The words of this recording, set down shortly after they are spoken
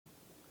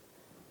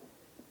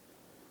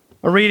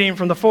A reading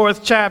from the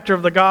 4th chapter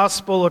of the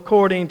Gospel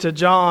according to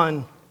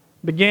John,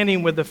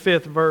 beginning with the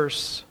 5th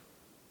verse.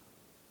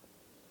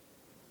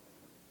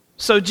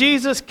 So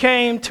Jesus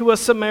came to a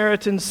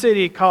Samaritan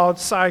city called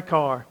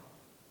Sychar,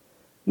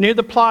 near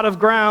the plot of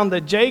ground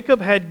that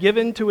Jacob had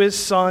given to his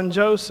son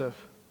Joseph.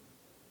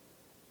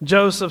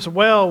 Joseph's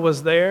well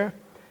was there,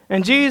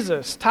 and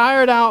Jesus,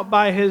 tired out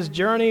by his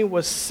journey,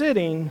 was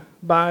sitting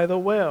by the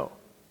well.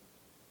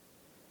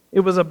 It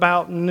was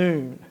about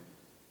noon.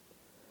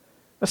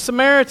 A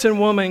Samaritan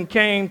woman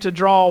came to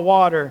draw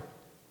water,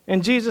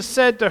 and Jesus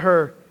said to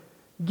her,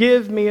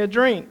 "Give me a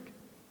drink."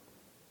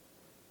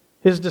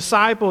 His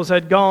disciples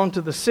had gone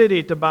to the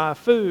city to buy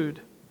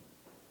food.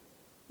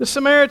 The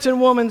Samaritan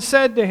woman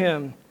said to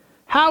him,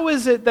 "How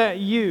is it that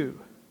you,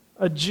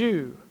 a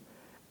Jew,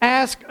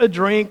 ask a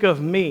drink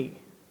of me,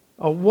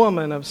 a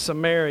woman of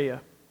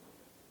Samaria?"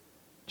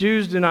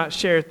 Jews do not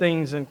share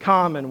things in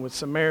common with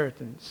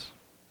Samaritans.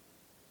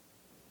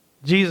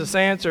 Jesus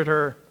answered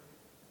her,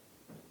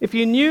 "If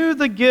you knew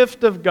the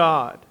gift of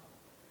God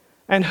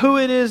and who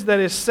it is that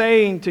is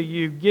saying to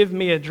you, 'Give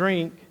me a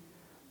drink,'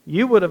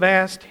 you would have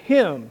asked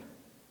him,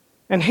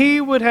 and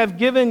he would have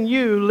given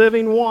you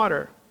living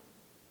water."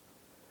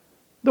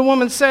 The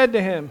woman said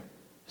to him,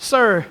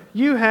 "Sir,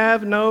 you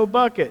have no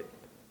bucket,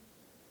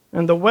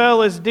 and the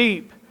well is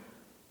deep.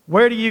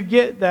 Where do you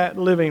get that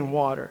living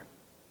water?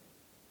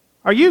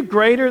 Are you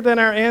greater than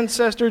our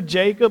ancestor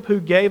Jacob, who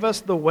gave us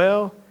the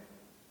well,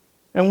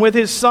 and with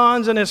his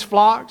sons and his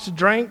flocks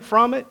drank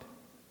from it?"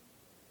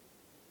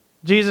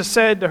 Jesus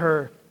said to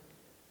her,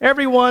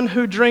 "Everyone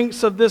who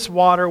drinks of this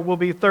water will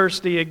be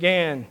thirsty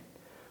again,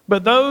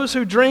 but those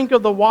who drink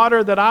of the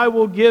water that I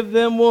will give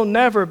them will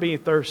never be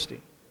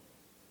thirsty.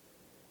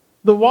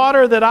 The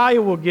water that I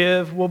will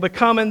give will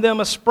become in them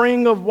a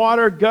spring of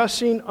water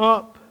gushing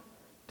up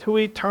to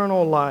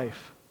eternal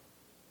life."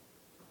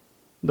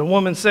 The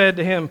woman said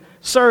to him,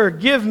 "Sir,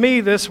 give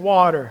me this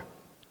water,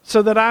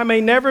 so that I may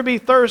never be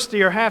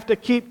thirsty or have to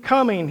keep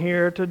coming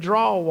here to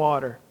draw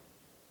water."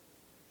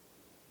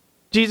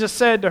 Jesus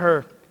said to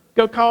her,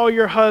 "Go call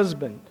your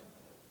husband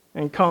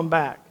and come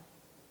back."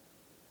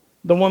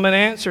 The woman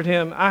answered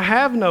him, "I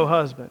have no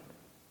husband."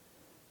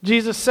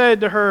 Jesus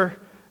said to her,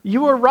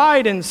 "You are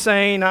right in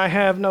saying, 'I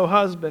have no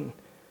husband,'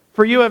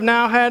 for you have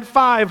now had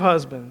 5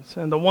 husbands,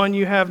 and the one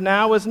you have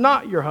now is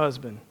not your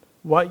husband.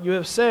 What you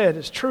have said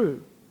is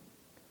true."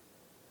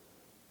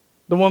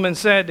 The woman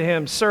said to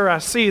him, "Sir, I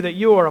see that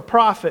you are a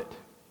prophet.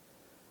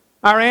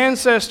 Our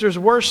ancestors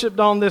worshipped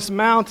on this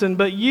mountain,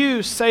 but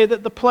you say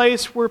that the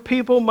place where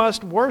people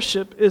must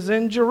worship is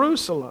in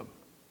Jerusalem."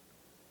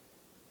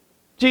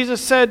 Jesus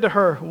said to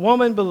her,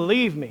 "Woman,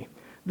 believe me,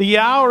 the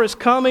hour is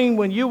coming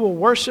when you will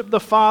worship the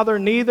Father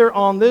neither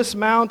on this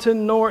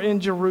mountain nor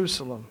in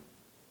Jerusalem.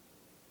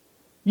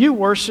 You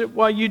worship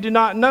what you do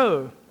not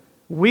know.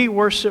 We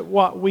worship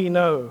what we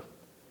know.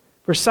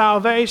 For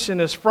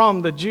salvation is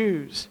from the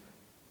Jews.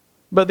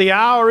 But the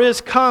hour is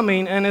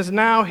coming and is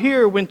now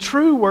here when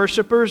true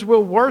worshipers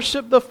will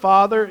worship the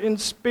Father in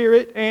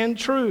spirit and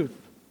truth.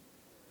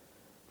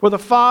 For the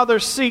Father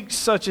seeks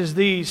such as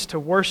these to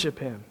worship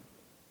him.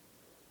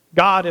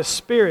 God is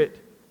spirit,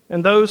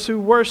 and those who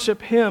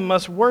worship him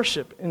must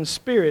worship in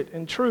spirit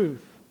and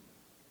truth."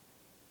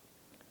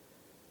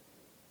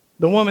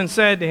 The woman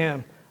said to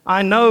him,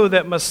 "I know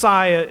that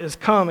Messiah is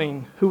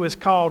coming, who is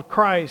called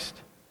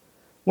Christ.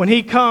 When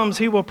he comes,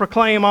 he will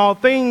proclaim all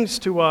things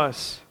to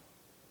us."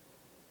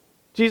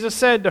 Jesus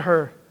said to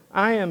her,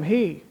 "I am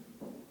he,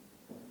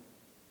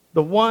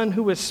 the one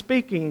who is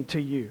speaking to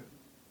you."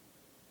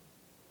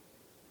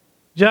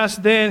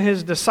 Just then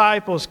his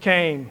disciples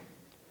came.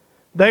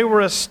 They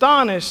were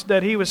astonished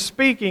that he was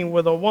speaking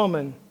with a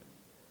woman.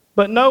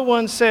 But no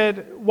one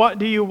said, "What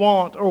do you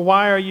want?" or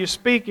 "Why are you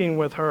speaking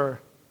with her?"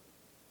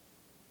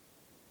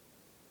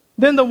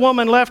 Then the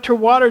woman left her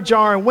water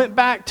jar and went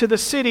back to the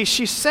city.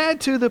 She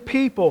said to the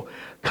people,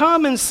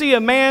 "Come and see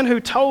a man who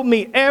told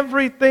me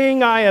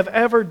everything I have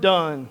ever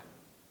done.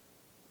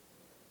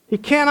 He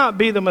cannot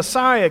be the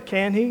Messiah,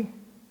 can he?"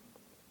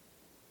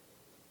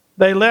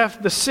 They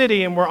left the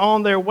city and were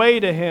on their way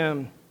to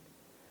him.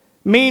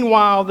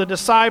 Meanwhile, the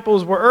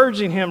disciples were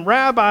urging him,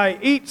 "Rabbi,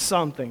 eat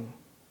something."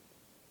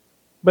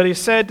 But he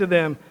said to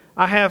them,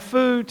 "I have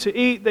food to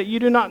eat that you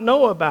do not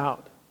know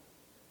about."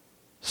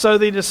 So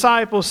the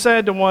disciples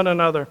said to one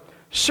another,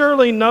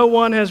 "Surely no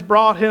one has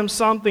brought him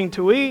something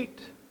to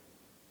eat."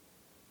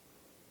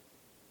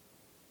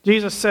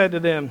 Jesus said to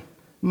them,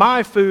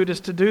 "My food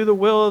is to do the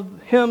will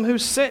of him who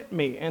sent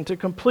me and to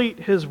complete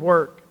his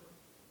work.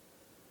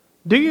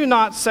 Do you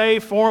not say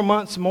 4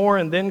 months more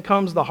and then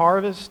comes the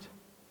harvest?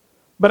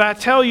 But I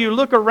tell you,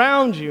 look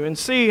around you and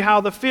see how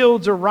the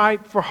fields are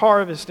ripe for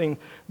harvesting.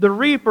 The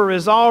reaper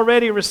is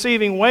already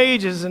receiving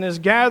wages and is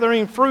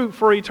gathering fruit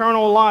for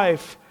eternal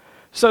life,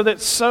 so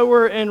that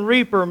sower and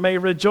reaper may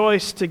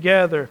rejoice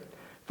together.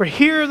 For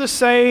here the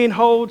saying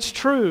holds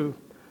true,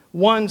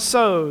 one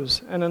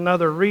sows and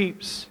another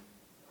reaps.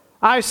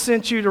 I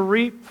sent you to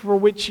reap for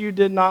which you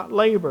did not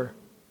labor.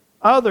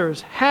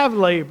 Others have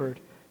labored,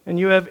 and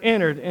you have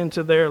entered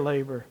into their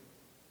labor."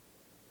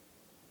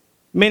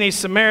 Many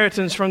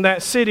Samaritans from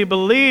that city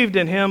believed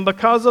in him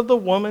because of the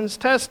woman's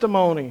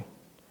testimony.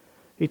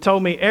 He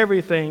told me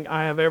everything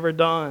I have ever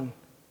done.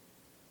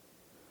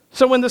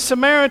 So when the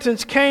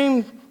Samaritans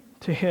came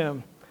to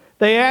him,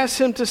 they asked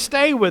him to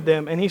stay with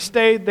them, and he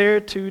stayed there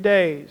 2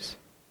 days.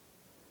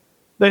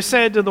 They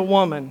said to the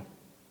woman,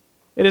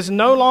 "It is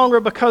no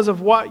longer because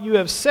of what you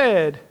have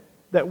said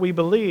that we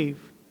believe,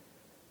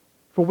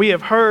 for we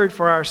have heard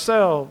for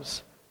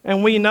ourselves,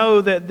 and we know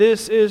that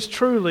this is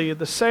truly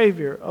the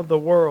Savior of the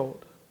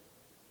world."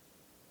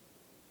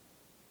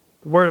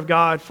 The Word of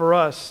God for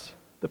us,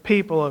 the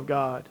people of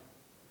God.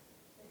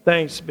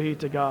 Thanks be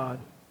to God.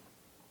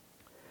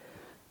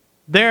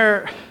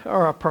 There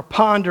are a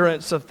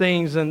preponderance of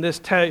things in this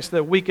text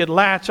that we could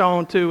latch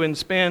on to and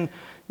spend,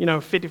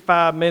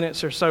 55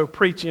 minutes or so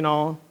preaching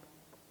on.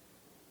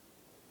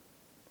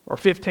 Or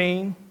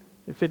 15,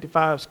 if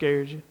 55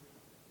 scares you.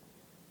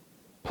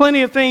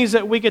 Plenty of things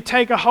that we could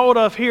take a hold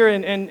of here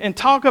and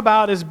talk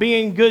about as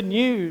being good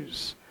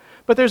news.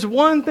 But there's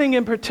one thing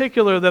in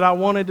particular that I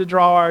wanted to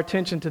draw our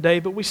attention today,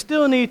 but we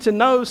still need to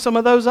know some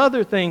of those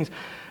other things.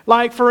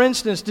 Like, for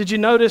instance, did you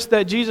notice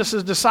that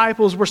Jesus'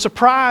 disciples were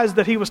surprised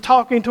that he was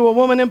talking to a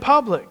woman in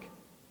public?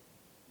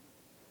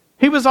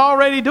 He was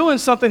already doing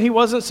something he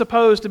wasn't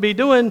supposed to be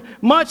doing,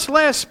 much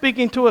less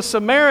speaking to a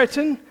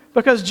Samaritan,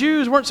 because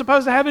Jews weren't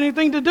supposed to have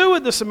anything to do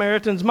with the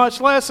Samaritans, much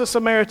less a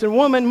Samaritan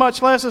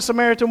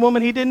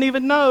woman he didn't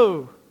even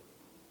know.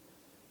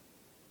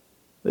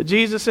 That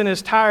Jesus in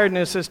his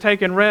tiredness has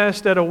taken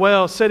rest at a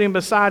well sitting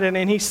beside it,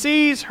 and he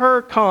sees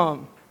her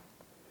come.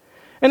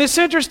 And it's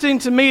interesting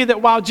to me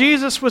that while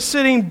Jesus was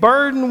sitting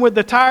burdened with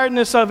the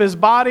tiredness of his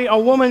body, a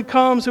woman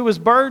comes who was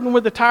burdened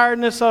with the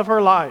tiredness of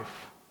her life.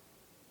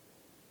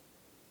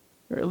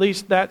 Or at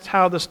least that's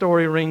how the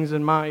story rings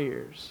in my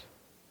ears.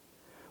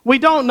 We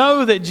don't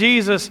know that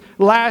Jesus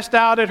lashed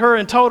out at her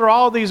and told her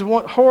all these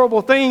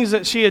horrible things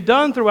that she had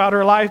done throughout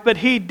her life, but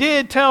he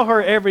did tell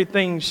her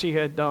everything she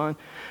had done.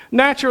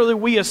 Naturally,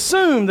 we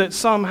assume that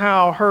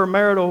somehow her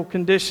marital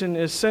condition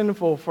is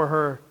sinful for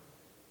her,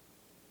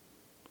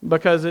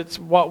 because it's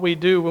what we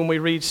do when we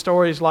read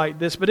stories like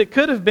this. But it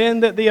could have been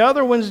that the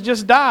other ones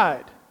just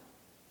died.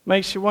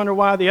 Makes you wonder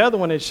why the other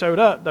one had showed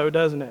up, though,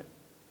 doesn't it?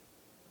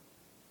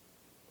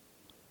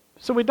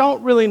 So we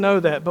don't really know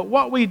that. But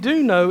what we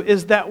do know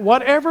is that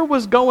whatever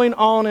was going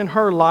on in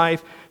her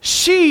life,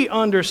 she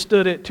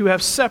understood it to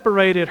have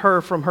separated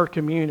her from her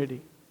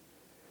community.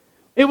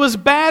 It was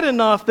bad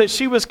enough that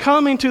she was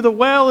coming to the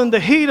well in the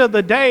heat of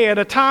the day at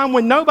a time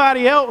when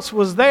nobody else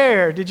was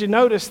there. Did you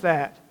notice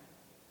that?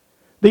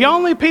 The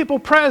only people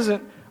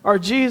present are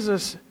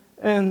Jesus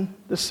and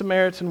the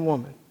Samaritan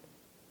woman.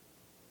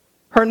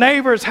 Her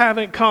neighbors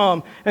haven't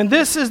come, and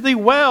this is the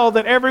well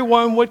that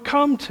everyone would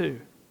come to.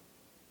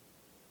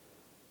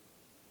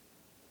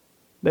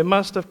 They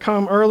must have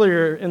come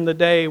earlier in the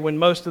day when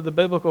most of the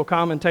biblical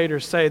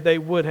commentators say they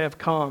would have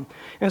come.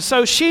 And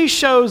so she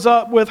shows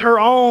up with her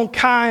own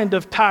kind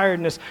of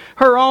tiredness,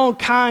 her own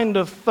kind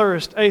of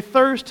thirst, a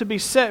thirst to be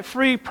set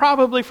free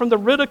probably from the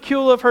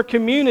ridicule of her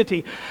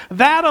community.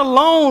 That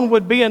alone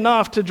would be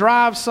enough to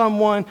drive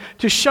someone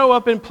to show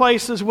up in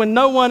places when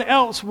no one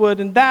else would,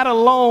 and that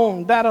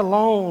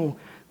alone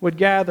would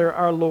gather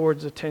our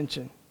Lord's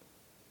attention.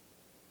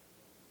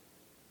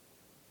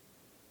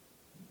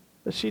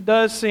 But she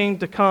does seem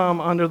to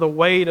come under the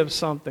weight of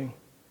something,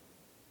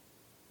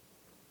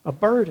 a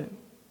burden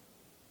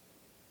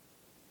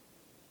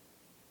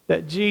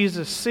that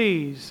Jesus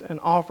sees and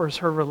offers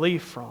her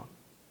relief from.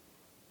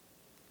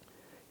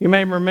 You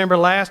may remember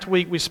last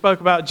week we spoke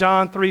about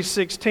John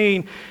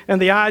 3:16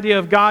 and the idea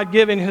of God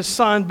giving His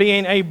Son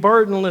being a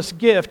burdenless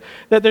gift,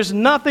 that there's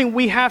nothing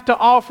we have to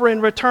offer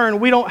in return.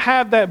 We don't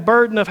have that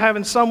burden of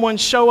having someone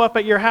show up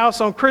at your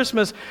house on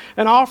Christmas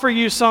and offer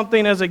you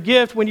something as a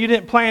gift when you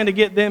didn't plan to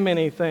get them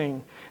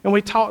anything. And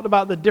we talked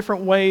about the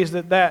different ways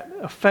that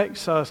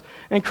affects us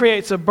and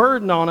creates a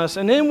burden on us.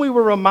 And then we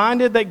were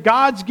reminded that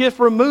God's gift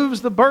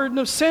removes the burden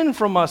of sin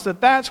from us,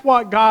 that that's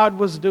what God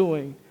was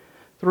doing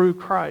through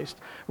Christ,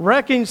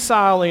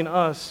 reconciling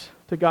us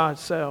to God's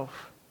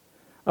self.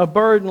 A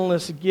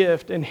burdenless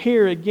gift. And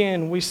here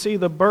again, we see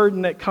the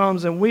burden that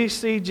comes, and we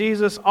see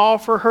Jesus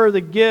offer her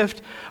the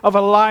gift of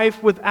a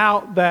life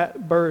without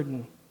that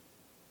burden.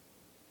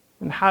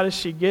 And how does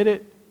she get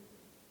it?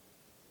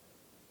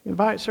 He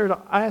invites her to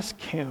ask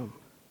Him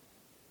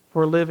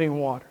for living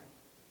water.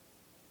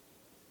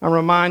 I'm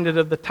reminded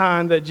of the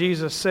time that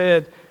Jesus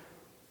said,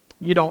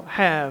 "You don't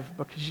have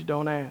because you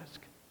don't ask."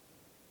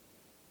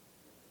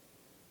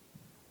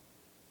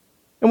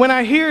 And when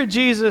I hear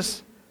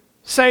Jesus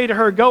say to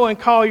her, "Go and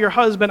call your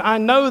husband," I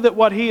know that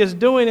what He is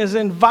doing is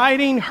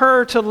inviting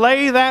her to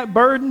lay that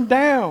burden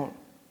down,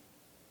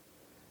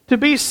 to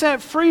be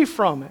set free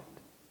from it.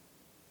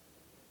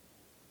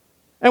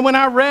 And when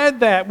I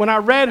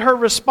read her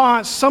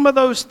response, some of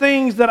those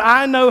things that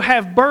I know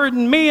have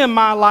burdened me in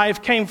my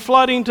life came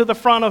flooding to the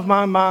front of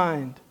my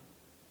mind.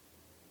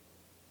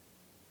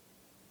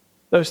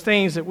 Those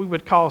things that we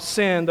would call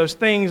sin, those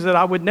things that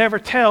I would never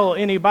tell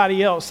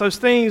anybody else, those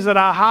things that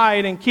I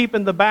hide and keep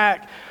in the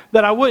back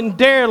that I wouldn't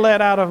dare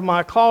let out of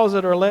my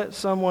closet or let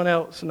someone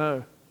else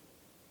know.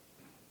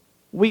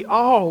 We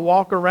all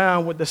walk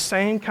around with the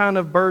same kind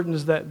of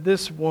burdens that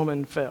this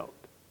woman felt.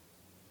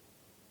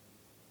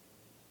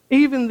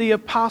 Even the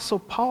Apostle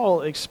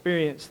Paul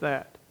experienced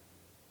that.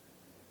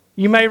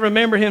 You may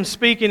remember him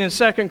speaking in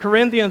 2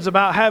 Corinthians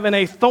about having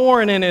a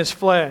thorn in his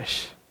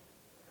flesh,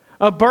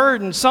 a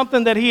burden,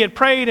 something that he had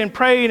prayed and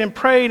prayed and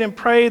prayed and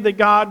prayed that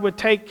God would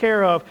take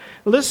care of.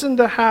 Listen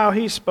to how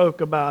he spoke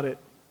about it.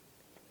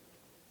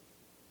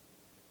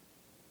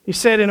 He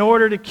said, in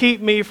order to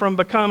keep me from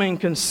becoming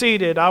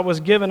conceited, I was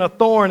given a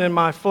thorn in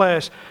my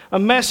flesh, a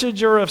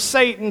messenger of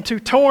Satan to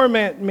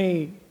torment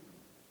me.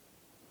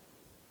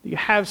 Do you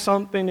have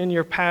something in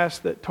your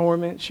past that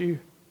torments you?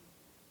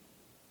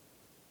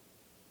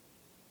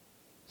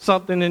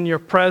 Something in your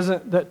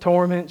present that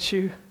torments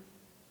you?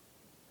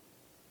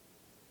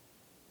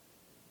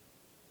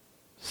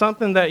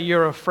 Something that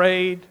you're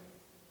afraid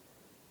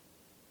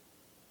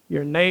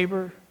your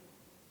neighbor,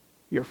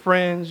 your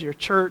friends, your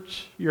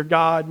church, your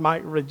God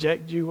might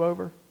reject you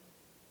over?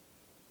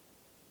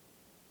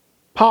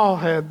 Paul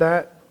had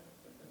that.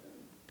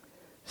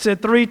 He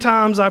said, 3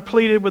 times I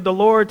pleaded with the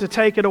Lord to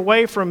take it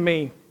away from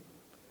me.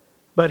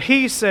 But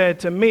he said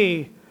to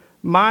me,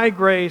 my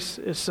grace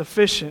is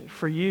sufficient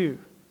for you,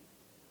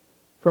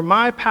 for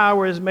my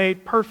power is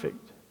made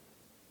perfect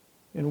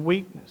in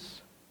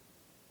weakness.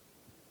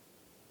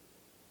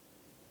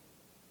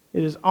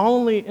 It is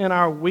only in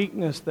our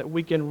weakness that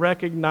we can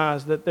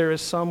recognize that there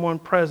is someone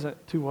present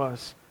to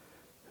us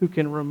who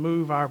can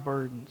remove our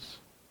burdens.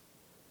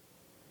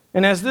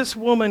 And as this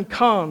woman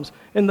comes,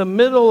 in the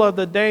middle of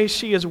the day,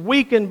 she is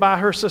weakened by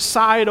her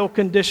societal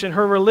condition,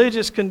 her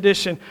religious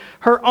condition,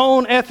 her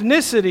own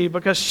ethnicity,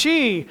 because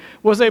she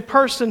was a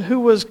person who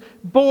was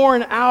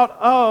born out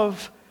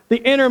of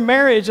the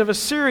intermarriage of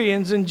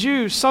Assyrians and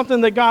Jews,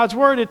 something that God's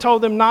word had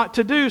told them not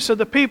to do. So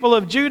the people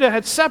of Judah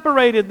had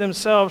separated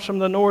themselves from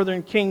the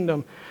northern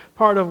kingdom,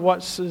 part of what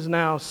is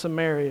now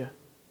Samaria.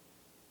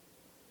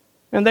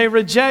 And they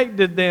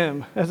rejected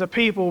them as a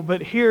people,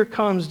 but here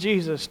comes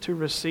Jesus to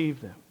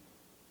receive them.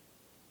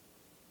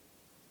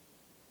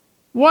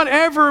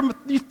 Whatever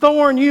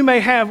thorn you may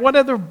have,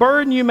 whatever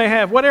burden you may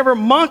have, whatever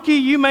monkey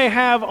you may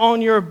have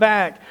on your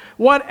back,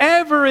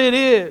 whatever it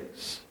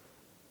is,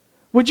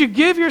 would you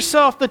give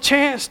yourself the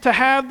chance to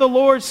have the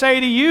Lord say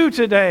to you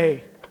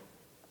today,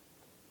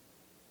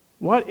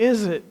 what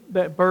is it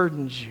that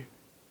burdens you?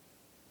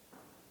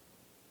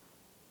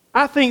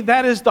 I think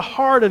that is the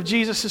heart of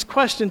Jesus'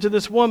 question to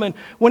this woman.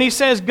 When he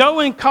says, go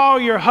and call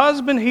your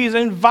husband, he's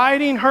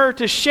inviting her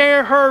to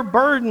share her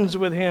burdens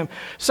with him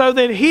so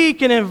that he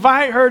can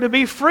invite her to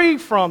be free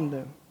from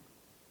them.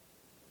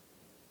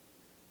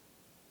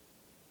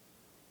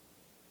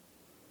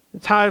 The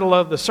title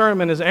of the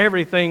sermon is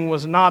Everything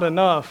Was Not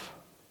Enough.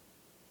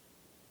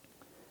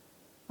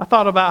 I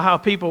thought about how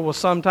people will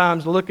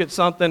sometimes look at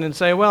something and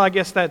say, well, I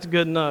guess that's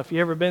good enough. You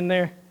ever been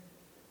there?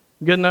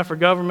 Good enough for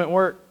government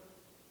work?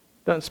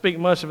 Doesn't speak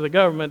much of the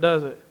government,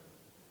 does it?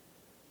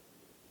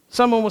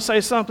 Someone will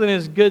say something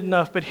is good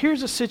enough, but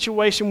here's a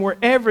situation where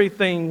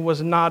everything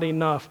was not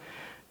enough.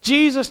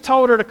 Jesus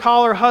told her to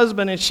call her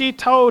husband, and she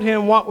told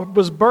him what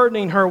was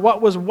burdening her, what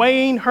was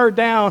weighing her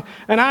down.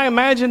 And I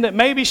imagine that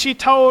maybe she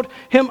told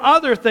him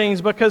other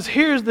things, because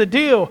here's the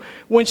deal.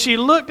 When she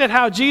looked at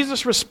how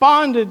Jesus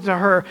responded to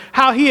her,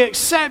 how he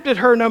accepted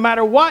her no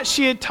matter what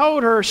she had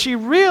told her, she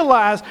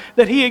realized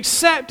that he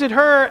accepted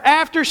her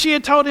after she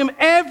had told him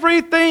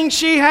everything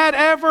she had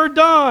ever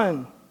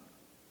done.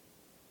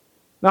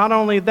 Not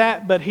only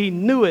that, but he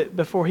knew it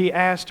before he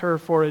asked her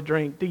for a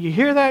drink. Do you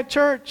hear that,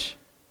 church?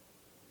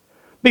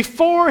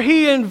 Before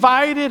he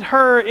invited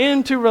her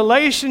into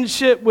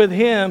relationship with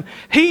him,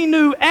 he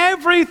knew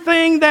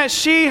everything that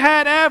she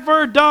had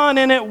ever done,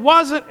 and it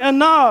wasn't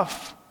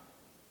enough.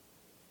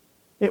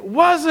 It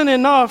wasn't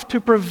enough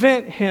to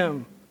prevent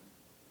him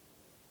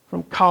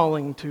from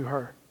calling to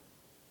her.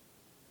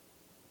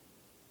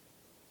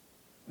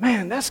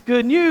 Man, that's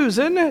good news,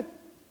 isn't it?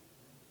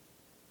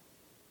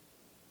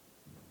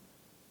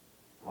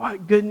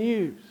 What good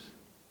news?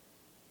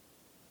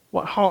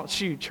 What haunts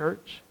you,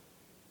 church?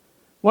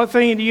 What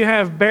thing do you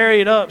have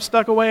buried up,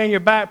 stuck away in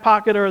your back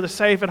pocket or the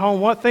safe at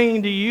home? What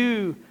thing do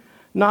you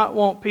not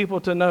want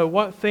people to know?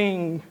 What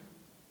thing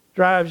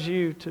drives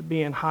you to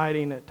be in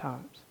hiding at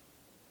times?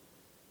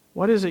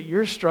 What is it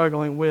you're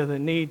struggling with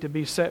and need to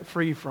be set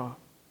free from?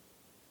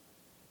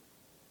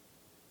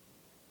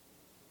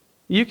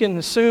 You can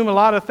assume a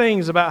lot of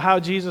things about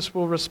how Jesus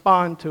will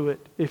respond to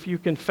it if you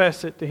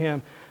confess it to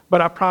him.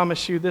 But I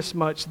promise you this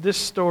much, this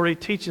story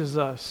teaches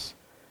us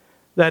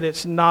that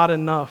it's not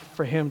enough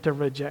for him to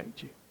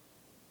reject you.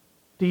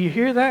 Do you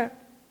hear that?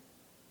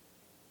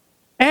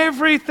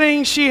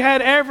 Everything she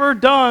had ever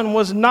done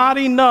was not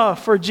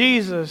enough for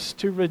Jesus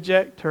to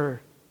reject her.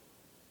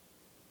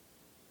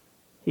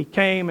 He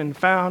came and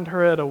found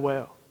her at a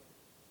well,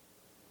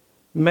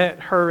 met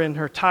her in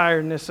her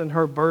tiredness and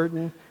her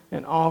burden,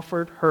 and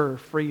offered her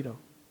freedom.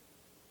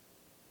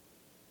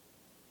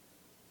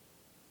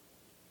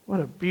 What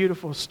a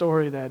beautiful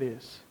story that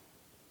is.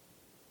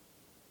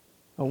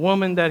 a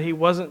woman that he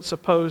wasn't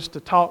supposed to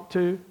talk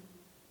to.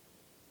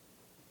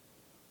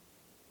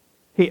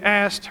 He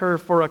asked her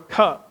for a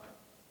cup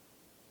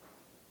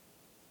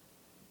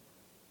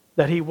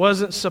that he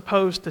wasn't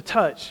supposed to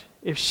touch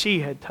if she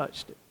had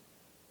touched it.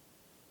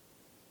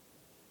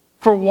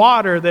 For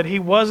water that he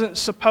wasn't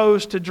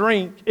supposed to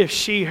drink if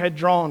she had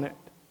drawn it.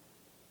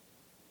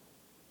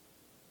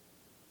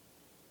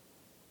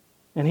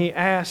 And he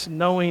asked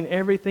knowing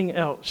everything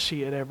else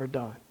she had ever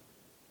done.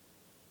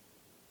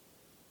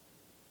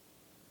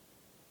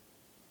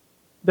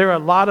 There are a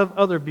lot of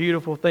other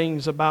beautiful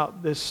things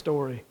about this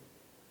story,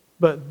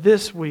 but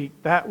this week,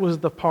 that was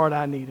the part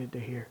I needed to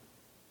hear.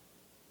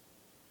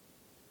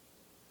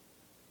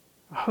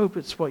 I hope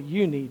it's what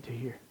you need to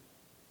hear.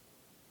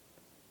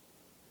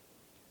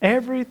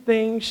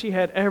 Everything she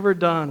had ever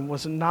done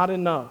was not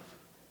enough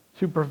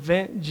to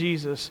prevent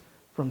Jesus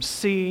from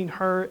seeing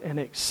her and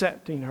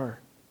accepting her.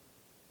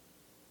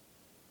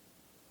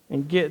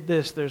 And get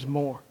this, there's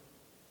more.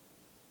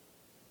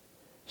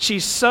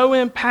 She's so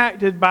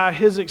impacted by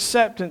his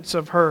acceptance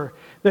of her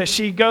that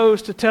she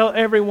goes to tell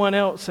everyone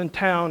else in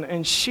town,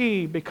 and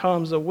she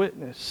becomes a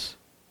witness.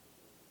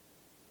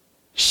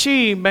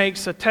 She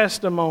makes a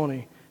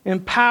testimony,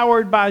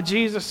 empowered by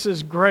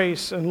Jesus'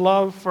 grace and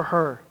love for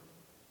her.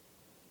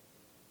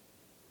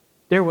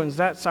 Dear ones,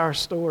 that's our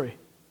story.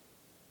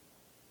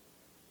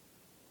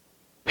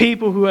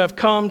 People who have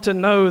come to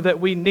know that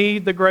we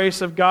need the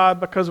grace of God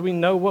because we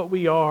know what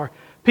we are.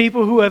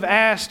 People who have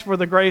asked for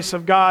the grace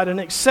of God and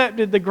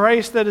accepted the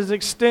grace that is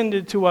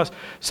extended to us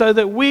so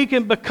that we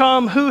can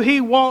become who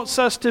He wants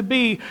us to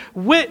be.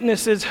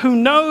 Witnesses who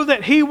know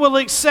that He will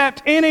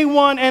accept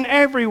anyone and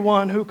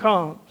everyone who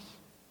comes.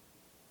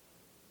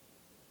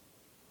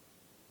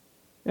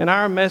 And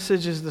our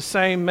message is the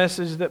same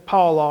message that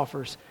Paul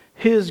offers.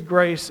 His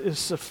grace is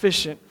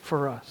sufficient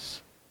for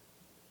us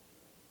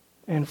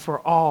and for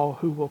all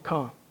who will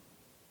come.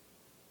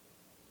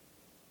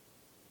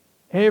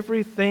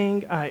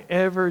 Everything I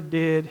ever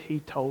did, He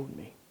told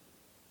me.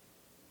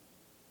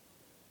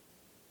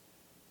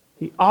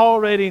 He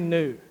already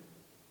knew,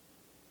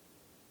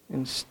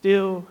 and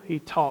still He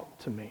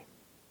talked to me.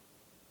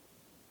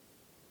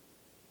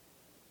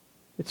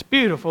 It's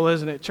beautiful,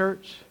 isn't it,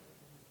 church?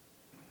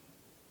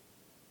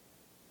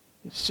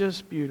 It's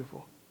just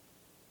beautiful.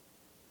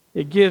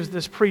 It gives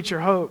this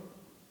preacher hope.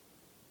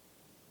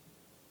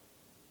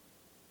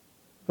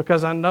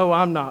 Because I know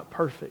I'm not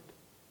perfect.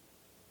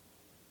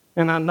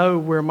 And I know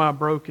where my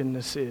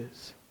brokenness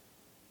is.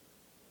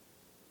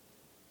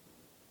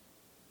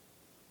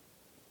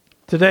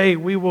 Today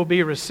we will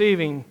be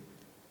receiving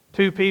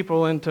 2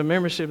 people into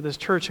membership of this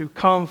church who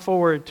come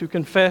forward to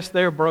confess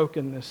their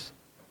brokenness.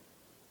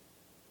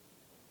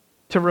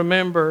 To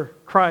remember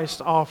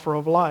Christ's offer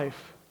of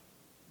life.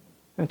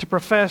 And to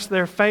profess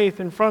their faith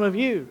in front of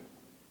you.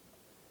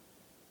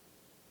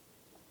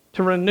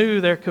 To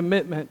renew their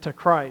commitment to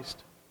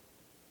Christ.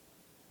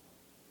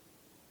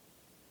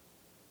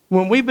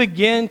 When we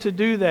begin to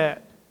do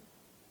that,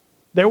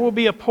 there will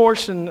be a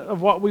portion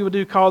of what we would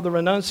do called the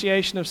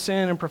renunciation of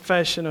sin and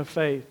profession of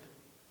faith.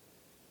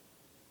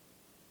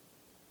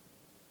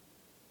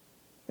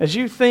 As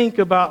you think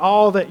about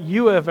all that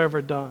you have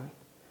ever done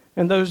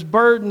and those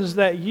burdens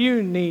that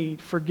you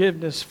need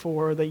forgiveness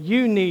for, that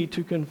you need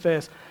to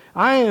confess,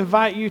 I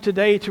invite you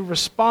today to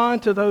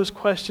respond to those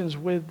questions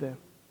with them.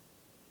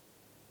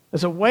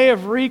 As a way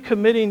of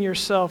recommitting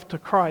yourself to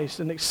Christ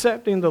and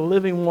accepting the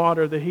living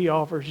water that He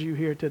offers you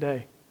here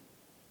today.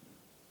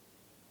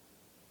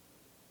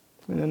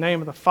 In the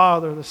name of the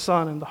Father, the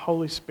Son, and the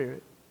Holy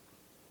Spirit.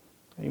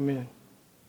 Amen.